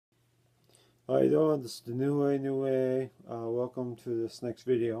How you doing? This is the new way. Welcome to this next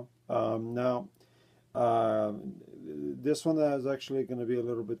video. This one is actually going to be a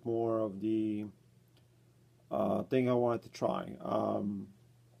little bit more of the thing I wanted to try. I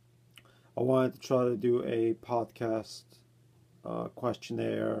wanted to try to do a podcast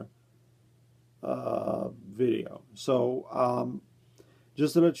questionnaire video. So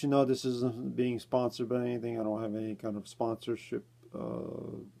just to let you know, this isn't being sponsored by anything. I don't have any kind of sponsorship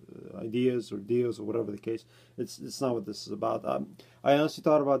ideas or deals or whatever the case. It's not what this is about. I honestly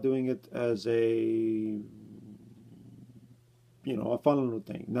thought about doing it as a a fun little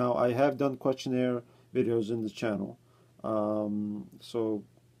thing. Now I have done questionnaire videos in the channel, so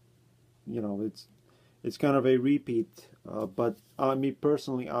it's kind of a repeat. But me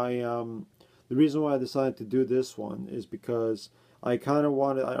personally, the reason why I decided to do this one is because I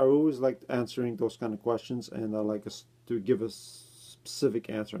always liked answering those kind of questions, and I like us to give a specific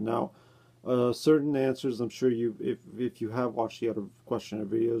answer. Now, certain answers, I'm sure if you have watched the other questionnaire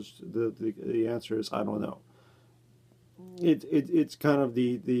videos, the answer is I don't know. It's kind of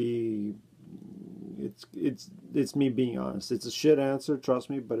it's me being honest. It's a shit answer,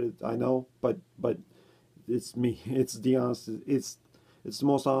 trust me, but I know, but it's me. It's the honest. It's the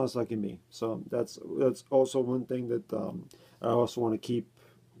most honest I can be. So that's also one thing that I also want to keep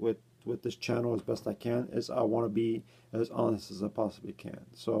with this channel as best I can, is I want to be as honest as I possibly can.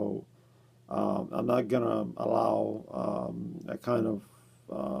 So I'm not gonna allow a kind of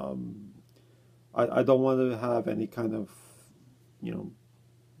I don't want to have any kind of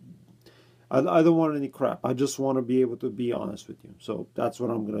I don't want any crap. I just want to be able to be honest with you. So that's what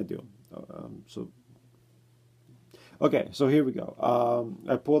I'm gonna do. Okay, so here we go.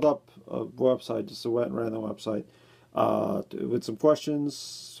 I pulled up a website, just a random website, with some questions.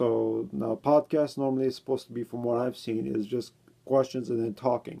 So now podcast normally is supposed to be, from what I've seen, is just questions and then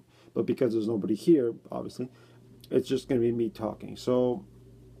talking. But because there's nobody here, obviously, it's just going to be me talking. So,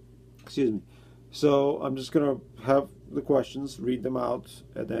 excuse me. So I'm just going to have the questions, read them out,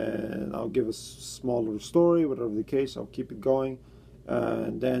 and then I'll give a small little story, whatever the case. I'll keep it going.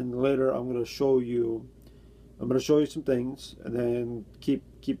 And then later I'm going to show you some things, and then keep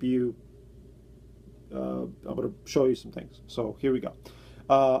you. I'm going to show you some things. So here we go.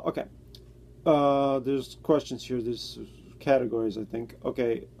 Okay. There's questions here. There's categories, I think.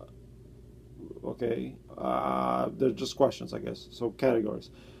 Okay. They're just questions, I guess. So categories.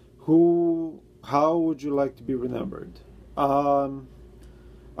 How would you like to be remembered? I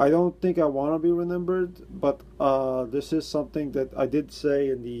don't think I want to be remembered, but this is something that I did say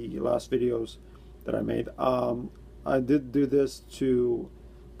in the last videos that I made. I did do this to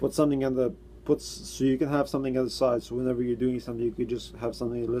put something so you can have something on the side, so whenever you're doing something you could just have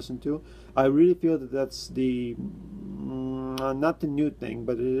something to listen to. I really feel that that's the not the new thing,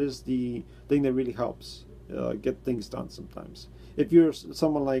 but it is the thing that really helps get things done sometimes. If you're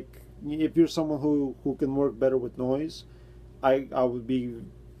someone who can work better with noise, I would be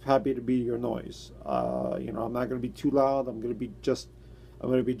happy to be your noise. I'm not going to be too loud. I'm going to be just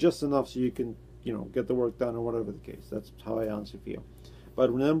enough so you can get the work done, or whatever the case. That's how I honestly feel.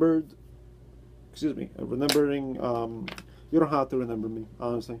 But remembering, you don't have to remember me,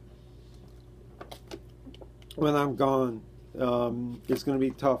 honestly. When I'm gone, it's going to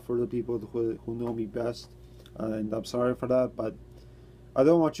be tough for the people who know me best, and I'm sorry for that, but I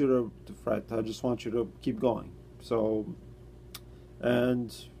don't want you to fret. I just want you to keep going. So,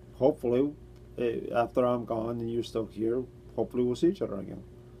 and hopefully, after I'm gone and you're still here, hopefully we'll see each other again.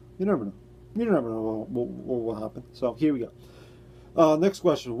 You never know. You never know what will happen. So here we go. Next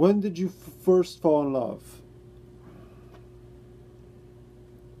question. When did you first fall in love?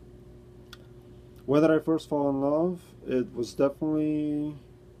 When did I first fall in love? It was when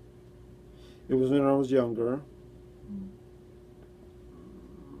I was younger.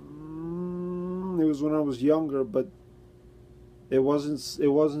 It was when I was younger, but it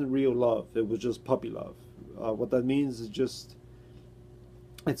wasn't real love. It was just puppy love. What that means is just,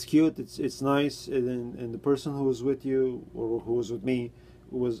 it's cute, it's nice, and the person who was with you, or who was with me,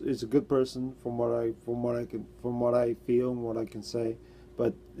 is a good person from what I feel and what I can say.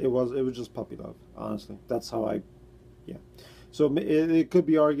 But it was just puppy love, honestly. That's how yeah. So it could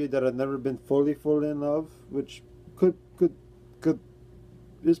be argued that I've never been fully in love, which could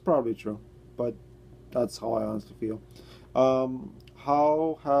is probably true, but that's how I honestly feel.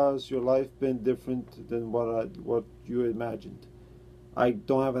 How has your life been different than what you imagined? I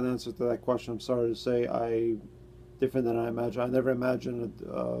don't have an answer to that question. I'm sorry to say. Different than I imagined. I never imagined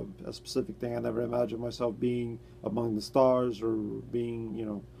a specific thing. I never imagined myself being among the stars, or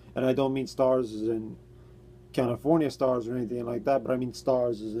being, and I don't mean stars as in California stars or anything like that, but I mean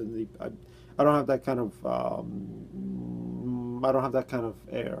stars is in the. I don't have that kind of. I don't have that kind of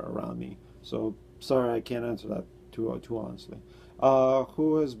air around me. So sorry, I can't answer that too honestly.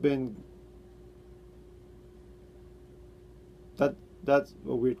 Who has been that? That's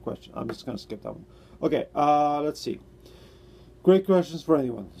a weird question. I'm just gonna skip that one. Okay. Let's see. Great questions for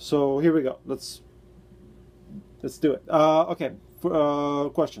anyone. So here we go. Let's do it. Okay.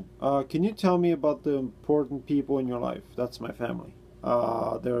 Question. Can you tell me about the important people in your life? That's my family.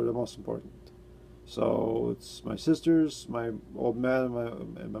 They're the most important. So it's my sisters, my old man,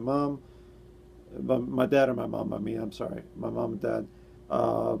 and my mom, my dad and my mom. I mean, I'm sorry, my mom and dad,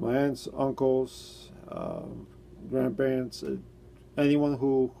 my aunts, uncles, grandparents, anyone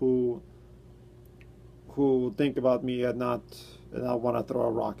who think about me and not want to throw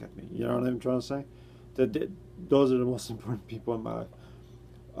a rock at me. You know what I'm trying to say? Those are the most important people in my life.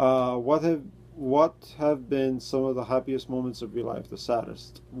 What have been some of the happiest moments of your life? The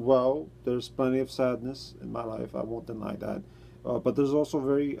saddest? Well, there's plenty of sadness in my life. I won't deny that. But there's also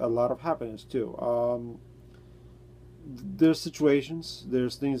a lot of happiness too. There's situations.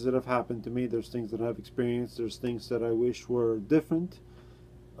 There's things that have happened to me. There's things that I've experienced. There's things that I wish were different.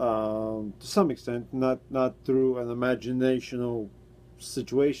 To some extent, not through an imaginational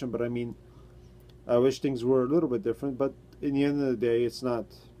situation, but I mean, I wish things were a little bit different. But in the end of the day, it's not.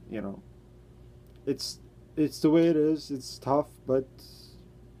 You know, it's the way it is. It's tough, but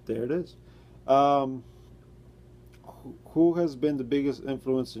there it is. Um, who has been the biggest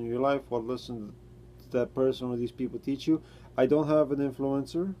influence in your life? What lesson did that person or these people teach you? I don't have an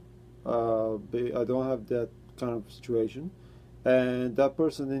influencer. I don't have that kind of situation. And that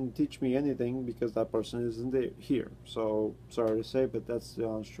person didn't teach me anything because that person isn't here. So, sorry to say, but that's the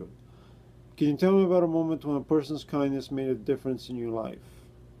honest truth. Can you tell me about a moment when a person's kindness made a difference in your life?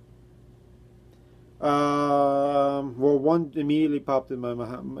 Well, one immediately popped in my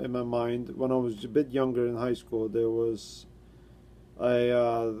mind when I was a bit younger in high school. There was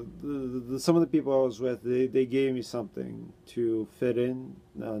some of the people I was with. They gave me something to fit in,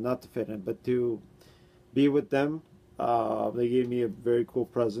 not to fit in, but to be with them. They gave me a very cool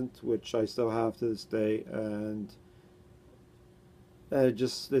present, which I still have to this day, and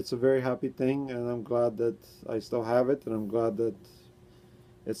it's a very happy thing, and I'm glad that I still have it, and I'm glad that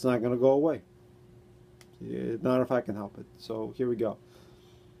it's not gonna go away. Not if I can help it. So here we go.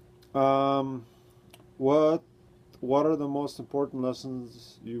 Um, what are the most important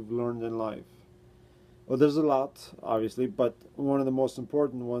lessons you've learned in life? Well, there's a lot, obviously, but one of the most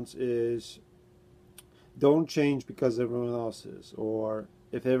important ones is don't change because everyone else is, or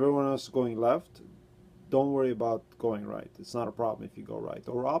if everyone else is going left, don't worry about going right. It's not a problem if you go right,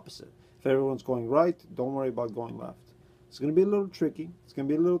 or opposite. If everyone's going right, don't worry about going left. It's going to be a little tricky. It's going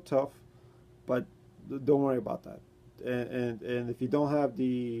to be a little tough, but don't worry about that. And if you don't have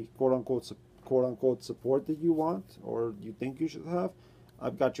the quote unquote support that you want or you think you should have,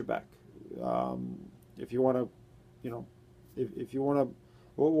 I've got your back. If you want to, you know, if you want to,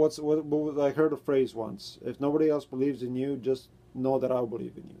 what I heard a phrase once: if nobody else believes in you, just know that I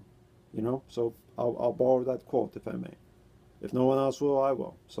believe in you. You know, so I'll borrow that quote if I may. If no one else will, I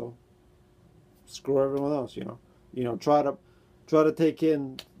will. So screw everyone else. Try to take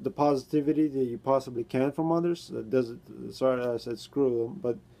in the positivity that you possibly can from others. That doesn't. Sorry, I said screw them,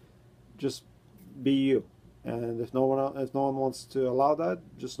 but just be you. And if no one wants to allow that,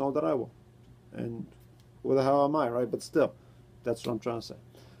 just know that I will. And who the hell am I, right? But still, that's what I'm trying to say.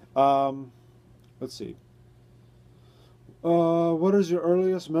 Let's see. What is your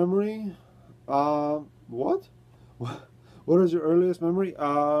earliest memory? What? What is your earliest memory?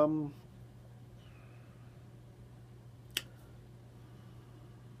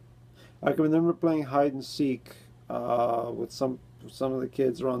 I can remember playing hide and seek with some of the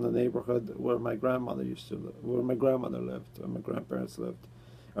kids around the neighborhood where my grandmother lived, where my grandparents lived.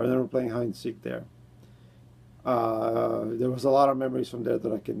 I remember playing hide and seek there. There was a lot of memories from there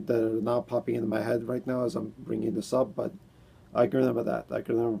that are now popping into my head right now as I'm bringing this up, but I can remember that. I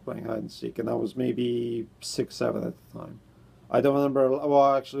can remember playing hide and seek, and I was maybe 6, 7 at the time. I don't remember.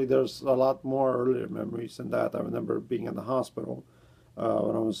 Well, actually, there's a lot more earlier memories than that. I remember being in the hospital when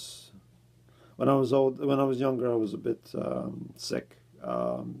I was younger. I was a bit sick.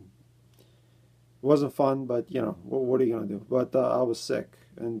 It wasn't fun, but what are you gonna do? But I was sick,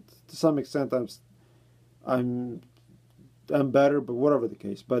 and to some extent, I'm better, but whatever the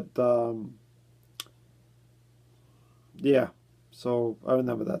case. But yeah, so I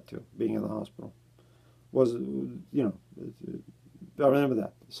remember that too, being in the hospital. I remember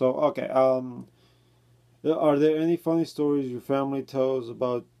that. So okay, are there any funny stories your family tells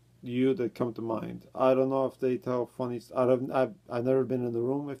about you that come to mind. I don't know if they tell funny. I've never been in the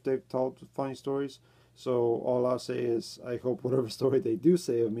room if they've told funny stories. So all I'll say is I hope whatever story they do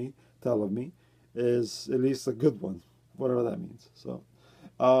say of me, tell of me, is at least a good one, whatever that means. So,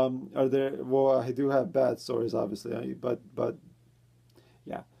 are there? Well, I do have bad stories, obviously, but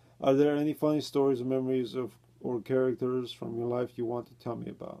yeah. Are there any funny stories or memories of or characters from your life you want to tell me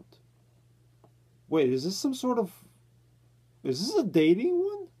about? Wait, is this some sort of? Is this a dating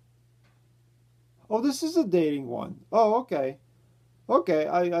one? Oh, this is a dating one. Oh, okay. Okay,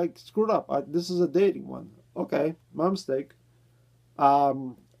 I screwed up. This is a dating one. Okay, my mistake.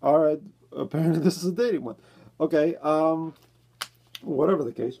 All right. Apparently, this is a dating one. Okay. Whatever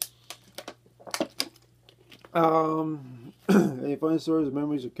the case. Any funny stories,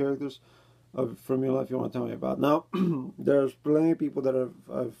 memories, or characters from your life you want to tell me about? Now, there's plenty of people that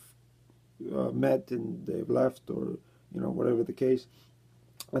I've met and they've left, or whatever the case.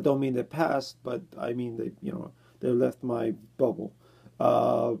 I don't mean they passed, but I mean they left my bubble.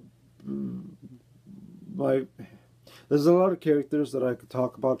 Uh, my There's a lot of characters that I could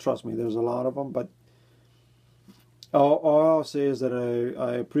talk about. Trust me, there's a lot of them. But all I'll say is that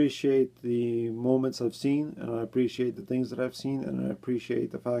I appreciate the moments I've seen, and I appreciate the things that I've seen, and I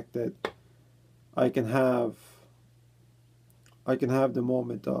appreciate the fact that I can have the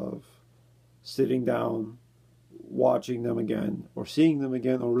moment of sitting down, watching them again, or seeing them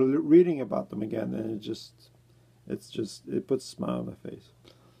again, or reading about them again, and it puts a smile on my face.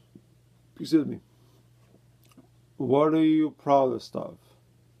 Excuse me. What are you proudest of?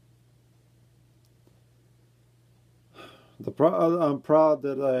 I'm proud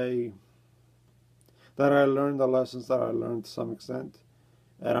that I learned the lessons that I learned to some extent,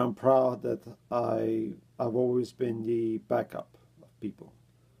 and I'm proud that I've always been the backup of people.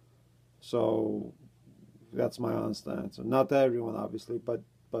 So that's my honest answer. Not to everyone, obviously, but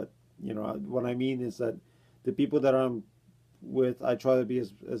what I mean is that the people that I'm with, I try to be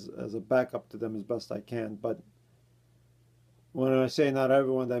as a backup to them as best I can. But when I say not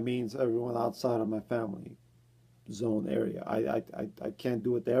everyone, that means everyone outside of my family zone area. I can't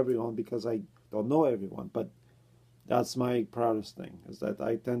do it to everyone because I don't know everyone. But that's my proudest thing, is that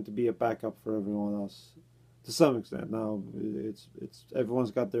I tend to be a backup for everyone else to some extent. Now it's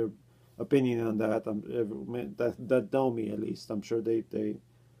everyone's got their opinion on that. That know me, at least. I'm sure they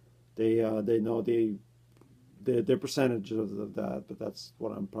know their percentage of that. But that's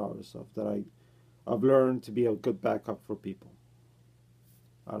what I'm proudest of. That I've learned to be a good backup for people.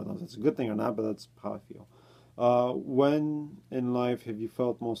 I don't know if that's a good thing or not, but that's how I feel. When in life have you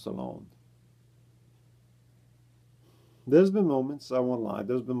felt most alone? There's been moments, I won't lie,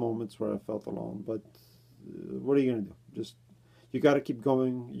 there's been moments where I felt alone, but what are you gonna do? Just, you gotta keep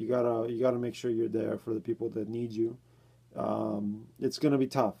going. You gotta make sure you're there for the people that need you. It's gonna be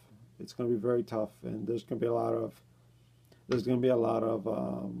tough. It's gonna be very tough, and there's gonna be a lot of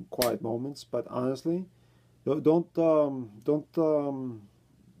quiet moments. But honestly, don't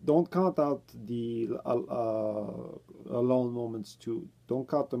count out the alone moments too. Don't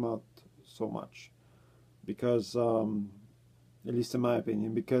count them out so much, because at least in my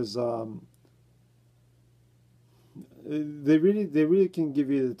opinion, because they really can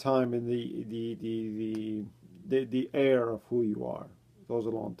give you the time and the air of who you are. Those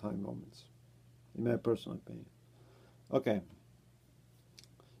are long time moments, in my personal opinion. Okay,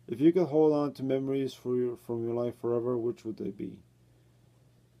 if you could hold on to memories from your life forever, which would they be?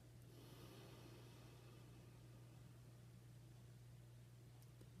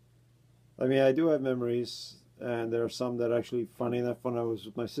 I mean, I do have memories, and there are some that actually, funny enough, when I was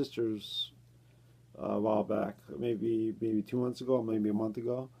with my sisters a while back, maybe 2 months ago, maybe a month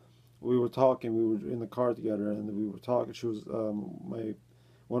ago, we were talking. We were in the car together, and we were talking. She was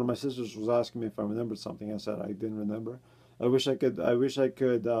one of my sisters was asking me if I remembered something. I said I didn't remember. I wish I could.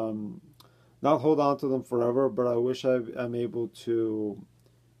 Not hold on to them forever, but I wish I'm able to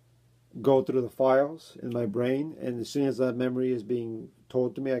go through the files in my brain, and as soon as that memory is being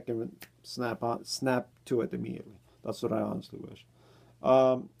told to me, I can snap to it immediately. That's what I honestly wish.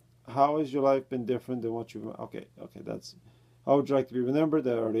 How has your life been different than what you've... Okay, that's... How would you like to be remembered?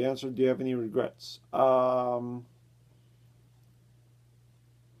 I already answered. Do you have any regrets?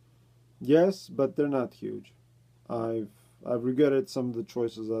 Yes, but they're not huge. I've regretted some of the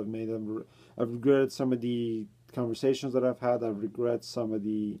choices I've made. I've regretted some of the conversations that I've had. I've regretted some of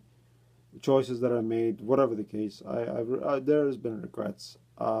the choices that I made. Whatever the case, there has been regrets.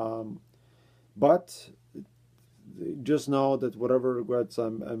 But just know that whatever regrets I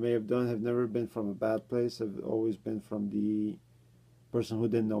may have done have never been from a bad place. Have always been from the person who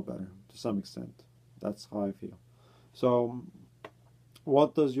didn't know better, to some extent. That's how I feel. So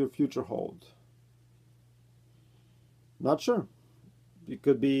What does your future hold? Not sure. It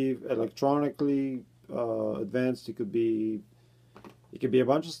could be electronically advanced. It could be a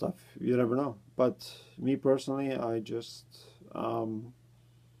bunch of stuff. You never know. But me personally, um,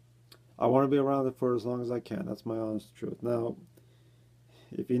 I want to be around it for as long as I can. That's my honest truth. Now,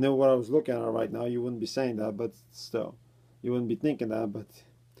 if you knew what I was looking at right now, you wouldn't be saying that. But still, you wouldn't be thinking that. But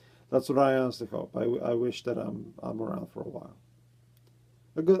that's what I honestly hope. I wish that I'm around for a while,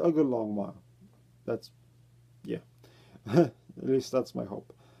 a good long while. That's yeah. At least that's my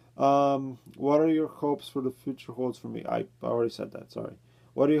hope. What are your hopes for the future holds for me? I already said that. Sorry.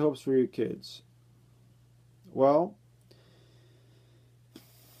 What are your hopes for your kids? Well,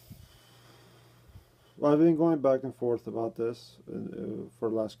 I've been going back and forth about this for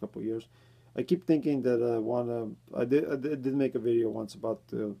the last couple of years. I keep thinking that I wanna. I did make a video once about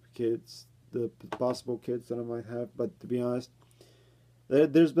the kids, the possible kids that I might have. But to be honest,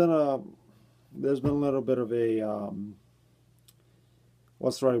 there's been a little bit of a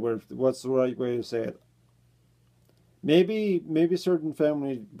what's the right word? What's the right way to say it? Maybe certain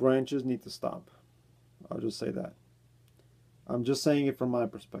family branches need to stop. I'll just say that. I'm just saying it from my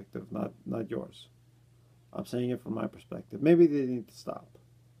perspective, not yours. I'm saying it from my perspective. Maybe they need to stop.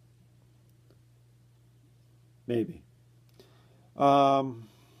 Maybe. Um,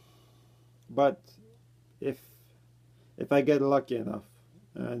 but if if I get lucky enough,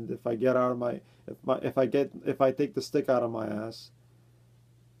 and if I get out of my if I take the stick out of my ass,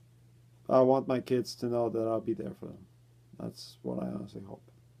 I want my kids to know that I'll be there for them. That's what I honestly hope.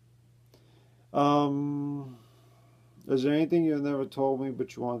 Um, is there anything you've never told me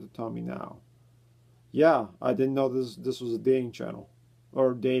but you want to tell me now? Yeah, I didn't know this was a dating channel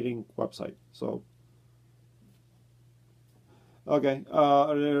or dating website. So okay,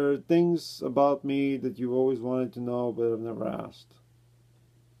 are there things about me that you've always wanted to know but have never asked?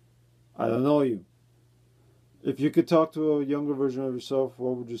 I don't know you. If you could talk to a younger version of yourself,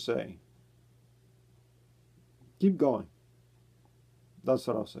 what would you say? Keep going. That's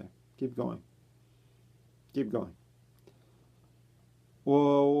what I'll say. Keep going. Keep going.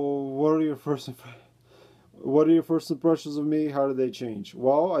 Well, what are your first impressions of me? How did they change?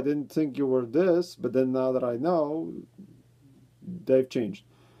 Well, I didn't think you were this, but then now that I know, they've changed.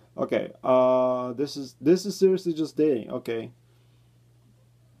 Okay. This is seriously just dating. Okay.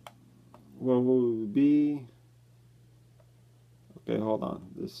 What would be? Okay, hold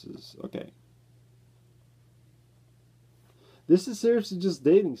on. This is okay. This is seriously just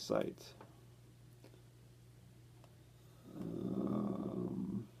dating site.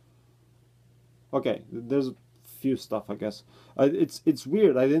 Okay, there's a few stuff I guess. It's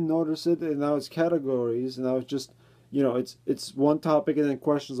weird. I didn't notice it, and now it's categories, and now it's just it's one topic and then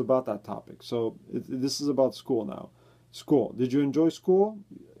questions about that topic. So this is about school now. School. Did you enjoy school?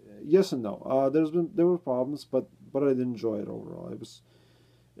 Yes and no. There were problems, but I did enjoy it overall.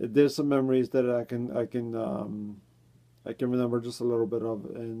 There's some memories that I can remember just a little bit of,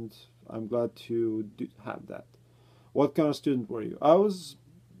 and I'm glad to have that. What kind of student were you? I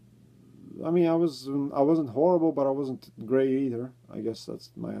wasn't horrible, but I wasn't great either. I guess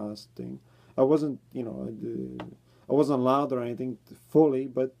that's my honest thing. I wasn't, I wasn't loud or anything fully,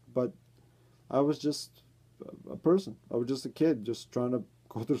 but I was just a person. I was just a kid, just trying to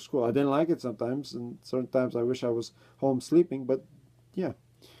go through school. I didn't like it sometimes, and certain times I wish I was home sleeping. But yeah,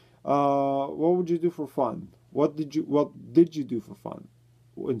 what would you do for fun? What did you do for fun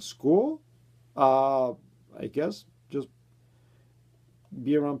in school? Uh, I guess just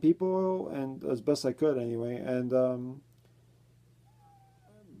be around people and as best I could anyway. And I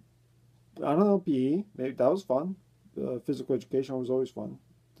don't know, PE. Maybe that was fun. Physical education was always fun.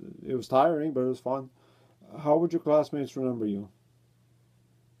 It was tiring, but it was fun. How would your classmates remember you?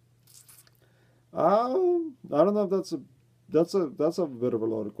 I don't know if that's a bit of a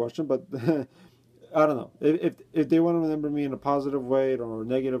loaded question, but I don't know. If they want to remember me in a positive way or a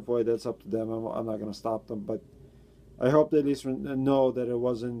negative way, that's up to them. I'm not going to stop them, but I hope they at least know that it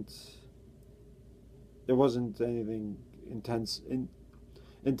wasn't anything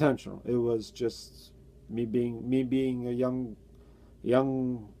intentional. It was just me being a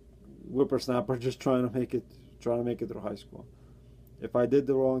young whippersnapper just trying to make it through high school. If I did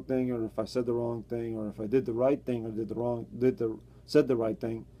the wrong thing, or if I said the wrong thing, or if I did the right thing, or said the right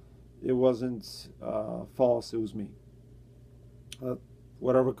thing, it wasn't false. It was me.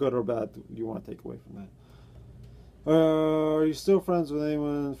 Whatever good or bad you want to take away from that. Are you still friends with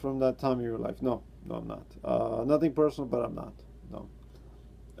anyone from that time of your life? No, I'm not. Nothing personal, but I'm not. No.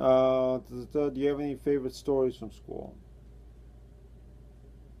 Do you have any favorite stories from school?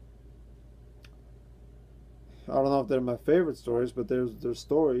 I don't know if they're my favorite stories, but there's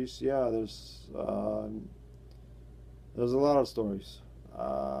stories. Yeah, there's a lot of stories,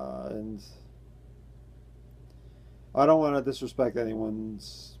 and I don't want to disrespect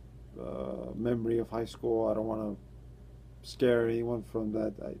anyone's memory of high school. I don't want to scare anyone from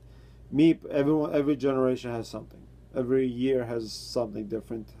that. Every generation has something. Every year has something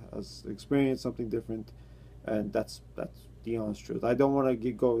different, has experienced something different, and that's the honest truth. I don't want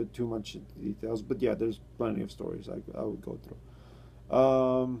to go too much into details, but yeah, there's plenty of stories I would go through.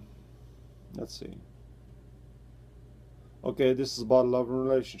 Let's see. Okay, this is about love and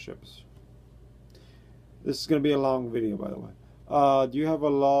relationships. This is going to be a long video, by the way. Do you have a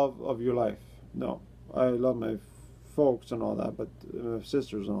love of your life? No. I love my folks and all that, but my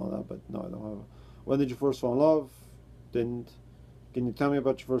sisters and all that, but no, I don't have a... When did you first fall in love? Didn't. Can you tell me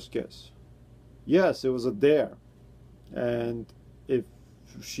about your first kiss? Yes, it was a dare. And if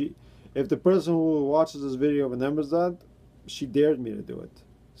the person who watches this video remembers that, she dared me to do it.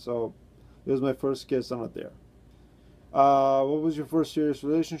 So it was my first kiss on a dare. What was your first serious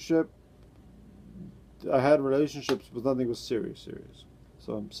relationship? I had relationships, but nothing was serious.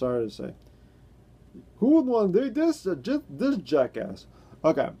 So I'm sorry to say. Who would want to date this jackass?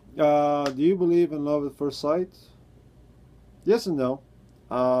 Okay. Do you believe in love at first sight? Yes and no.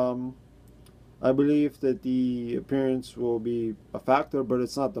 I believe that the appearance will be a factor, but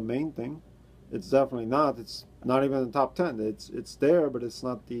it's not the main thing. It's definitely not. It's not even in the top 10. It's there, but it's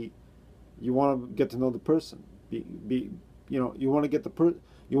not the... You want to get to know the person. You want to get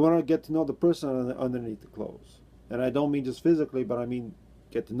to know the person underneath the clothes. And I don't mean just physically, but I mean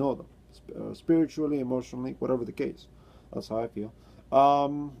get to know them. Spiritually, emotionally, whatever the case. That's how I feel.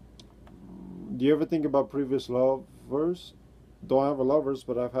 Do you ever think about previous lovers? Don't have a lovers,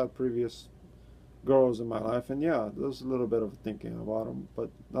 but I've had previous girls in my life, and yeah, there's a little bit of thinking about them, but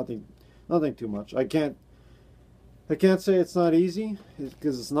nothing too much. I can't say it's not easy,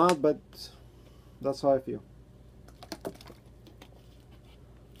 because it's not, but that's how I feel.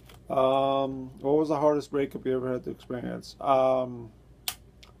 What was the hardest breakup you ever had to experience?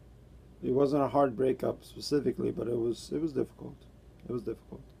 It wasn't a hard breakup specifically, but it was difficult. It was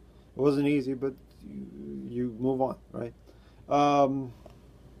difficult. It wasn't easy, but you move on, right?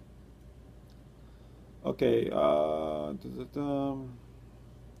 Okay.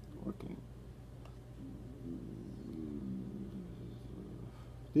 Working.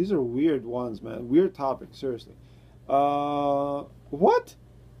 These are weird ones, man. Weird topics, seriously. What?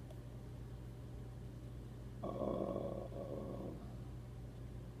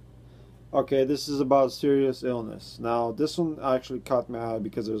 Okay, this is about serious illness. Now, this one actually caught my eye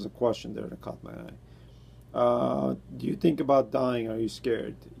because there was a question there that caught my eye. Do you think about dying? Are you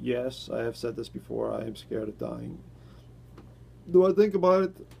scared? Yes, I have said this before. I am scared of dying. Do I think about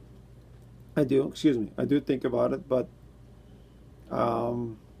it? I do. Excuse me. I do think about it, but I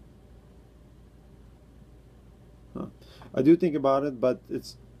do think about it, but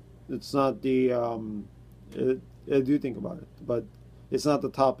it's not the I do think about it, but it's not the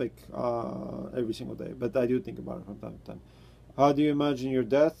topic every single day. But I do think about it from time to time. How do you imagine your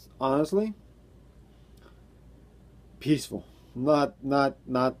death? Honestly, peaceful, not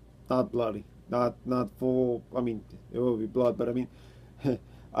bloody, not full. I mean, it will be blood, but I mean,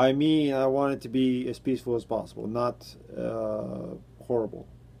 I want it to be as peaceful as possible, not horrible.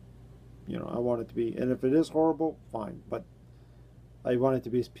 You know, I want it to be, and if it is horrible, fine, but I want it to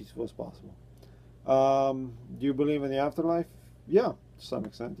be as peaceful as possible. Do you believe in the afterlife? Yeah, to some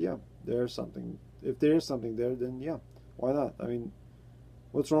extent, yeah. There's something. If there is something there, then yeah, why not? I mean,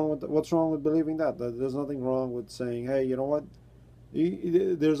 what's wrong with believing that? There's nothing wrong with saying, hey, you know what?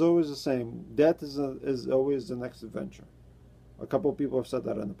 There's always the same. Death is always the next adventure. A couple of people have said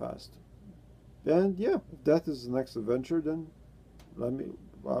that in the past. And yeah, if death is the next adventure, then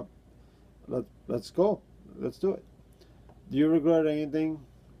let's go. Let's do it. Do you regret anything?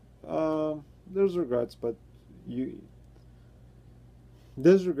 There's regrets, but you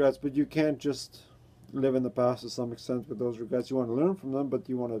can't just live in the past to some extent with those regrets. You want to learn from them, but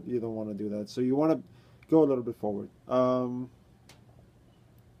you don't want to do that. So you want to go a little bit forward.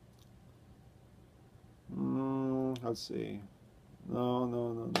 Let's see.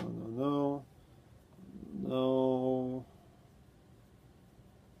 No.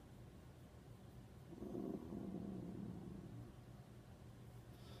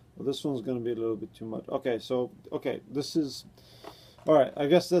 Well, this one's going to be a little bit too much. Okay, this is... Alright, I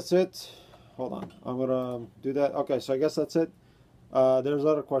guess that's it. Hold on, I'm going to do that. Okay, so I guess that's it. There's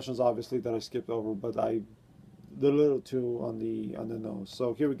other questions, obviously, that I skipped over, but they're a little too on the nose.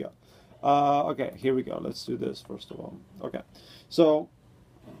 So here we go. Okay, here we go. Let's do this first of all. Okay, so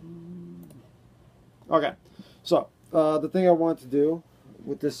So the thing I want to do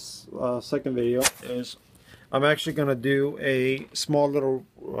with this second video is I'm actually gonna do a small little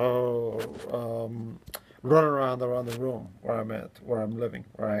run around the room where I'm at, where I'm living,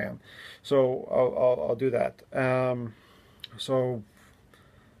 where I am. So I'll do that. So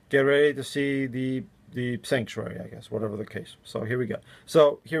get ready to see the sanctuary, I guess, whatever the case. So here we go.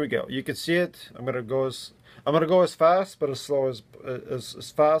 So here we go. You can see it. I'm gonna go as fast, but as slow as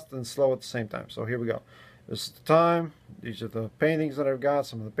fast and slow at the same time. So here we go. This is the time. These are the paintings that I've got.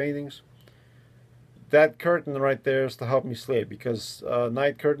 Some of the paintings. That curtain right there is to help me sleep, because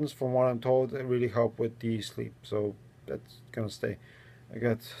night curtains, from what I'm told, really help with the sleep. So that's gonna stay. I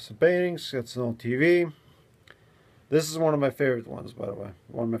got some paintings. Got some old TV. This is one of my favorite ones, by the way.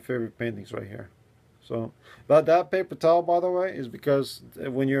 One of my favorite paintings right here. So that paper towel, by the way, is because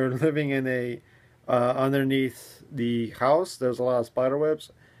when you're living in a underneath the house, there's a lot of spider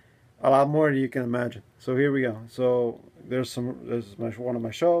webs, a lot more than you can imagine. So here we go. So there's one of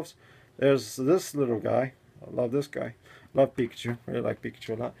my shelves. There's this little guy. I love this guy. Love Pikachu. Really like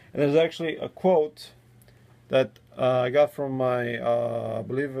Pikachu a lot. And there's actually a quote that I got from my I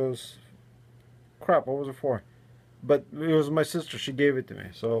believe it was, crap, what was it for? But it was my sister. She gave it to me.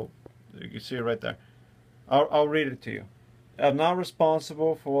 So you can see it right there. I'll read it to you. I'm not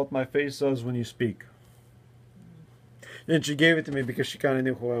responsible for what my face does when you speak. And she gave it to me because she kind of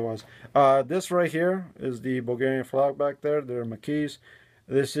knew who I was. This right here is the Bulgarian flag back there. There are my keys.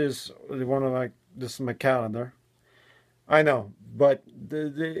 This is this is my calendar. I know, but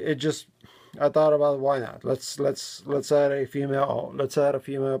it just, I thought about why not. Let's add a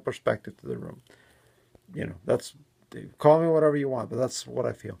female perspective to the room. You know, that's, call me whatever you want, but that's what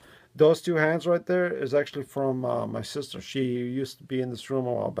I feel. Those two hands right there is actually from my sister. She used to be in this room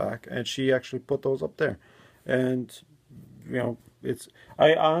a while back, and she actually put those up there. And you know,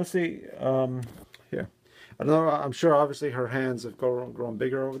 I honestly, here, I don't know. I'm sure obviously her hands have grown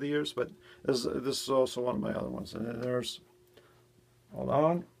bigger over the years, but this is also one of my other ones. And then there's, hold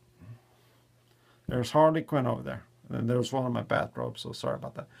on, there's Harley Quinn over there. And then there's one of my bathrobes. So sorry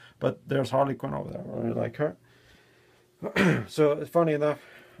about that. But there's Harley Quinn over there. I really like her. So it's funny enough.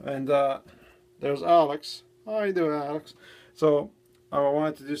 And there's Alex. How you doing, Alex? So I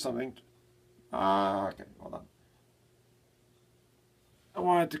wanted to do something. Okay, hold on. I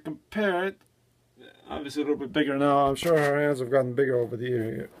wanted to compare it. Obviously a little bit bigger now. I'm sure her hands have gotten bigger over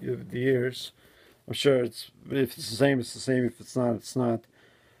the years. I'm sure if it's the same, it's the same. If it's not, it's not.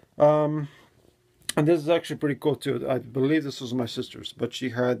 And this is actually pretty cool too. I believe this was my sister's, but she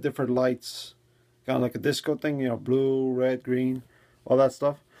had different lights, kind of like a disco thing, you know, blue, red, green, all that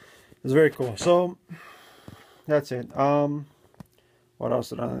stuff. It's very cool. So that's it. What else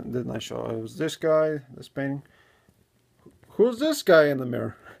didn't I show? It was this guy, this painting. Who's this guy in the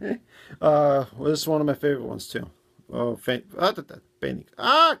mirror? Well, this is one of my favorite ones too. Oh, paintings.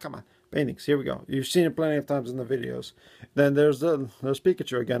 Come on, paintings. Here we go. You've seen it plenty of times in the videos. Then there's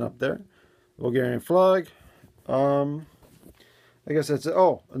Pikachu again up there. Bulgarian flag. I guess that's it.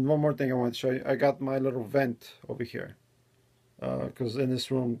 Oh, and one more thing I want to show you. I got my little vent over here, because in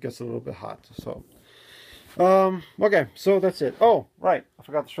this room it gets a little bit hot. So, okay, so that's it. Oh, right, I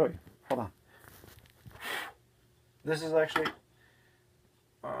forgot to show you. Hold on. This is actually,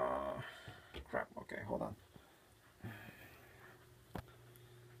 crap. Okay, hold on.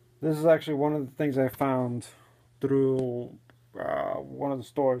 This is actually one of the things I found through one of the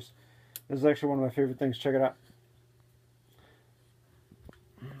stores. This is actually one of my favorite things. Check it out.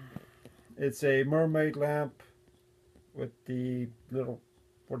 It's a mermaid lamp with the little,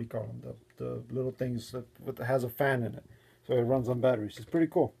 what do you call them? The little things that has a fan in it, so it runs on batteries. It's pretty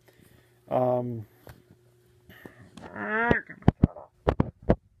cool. Turn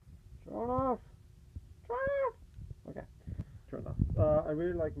off. Okay, turn off. I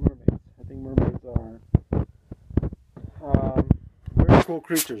really like mermaids. I think mermaids are very cool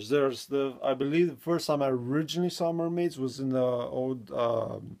creatures. I believe the first time I originally saw mermaids was in the old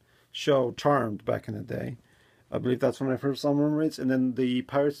show Charmed back in the day. I believe that's when I first saw mermaids. And then the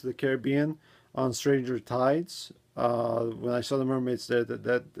Pirates of the Caribbean on Stranger Tides. When I saw the mermaids there,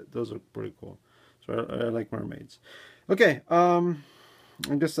 those are pretty cool. So I like mermaids. Okay, I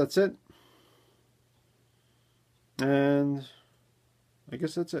guess that's it. And I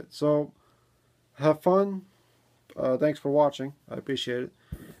guess that's it. So have fun. Thanks for watching. I appreciate it.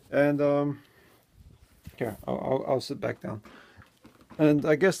 And here, I'll sit back down. And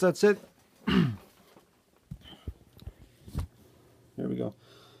I guess that's it. Here we go.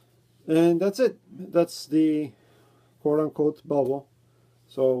 And that's it. That's the quote-unquote bubble.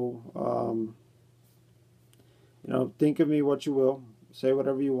 So, you know, think of me what you will. Say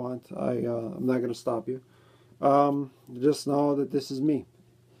whatever you want. I'm not going to stop you. Just know that this is me.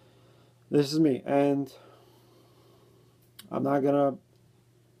 This is me, and I'm not gonna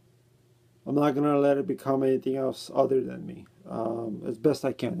let it become anything else other than me, as best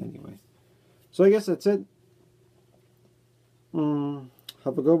I can anyway. So I guess that's it.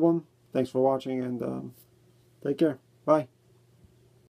 Have a good one. Thanks for watching, and take care. Bye.